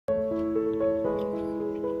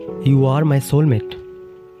You are my soulmate.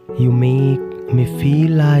 You make me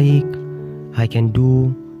feel like I can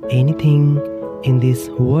do anything in this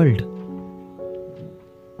world.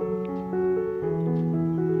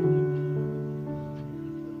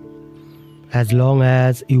 As long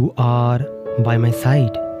as you are by my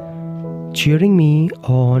side, cheering me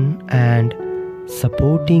on and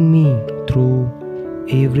supporting me through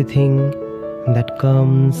everything that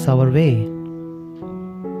comes our way.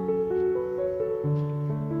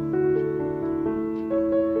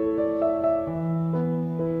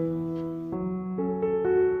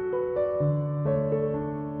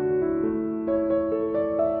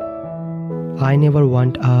 I never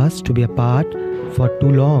want us to be apart for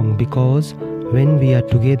too long, because when we are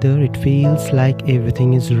together it feels like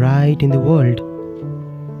everything is right in the world.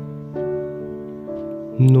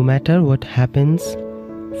 No matter what happens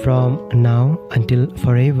from now until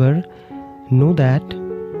forever, know that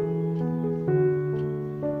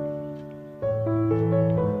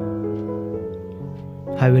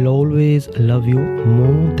I will always love you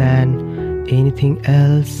more than anything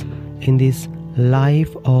else in this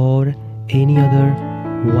life or any other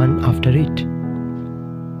one after it.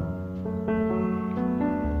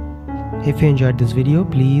 If you enjoyed this video,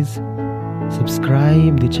 please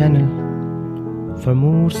subscribe the channel for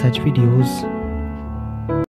more such videos.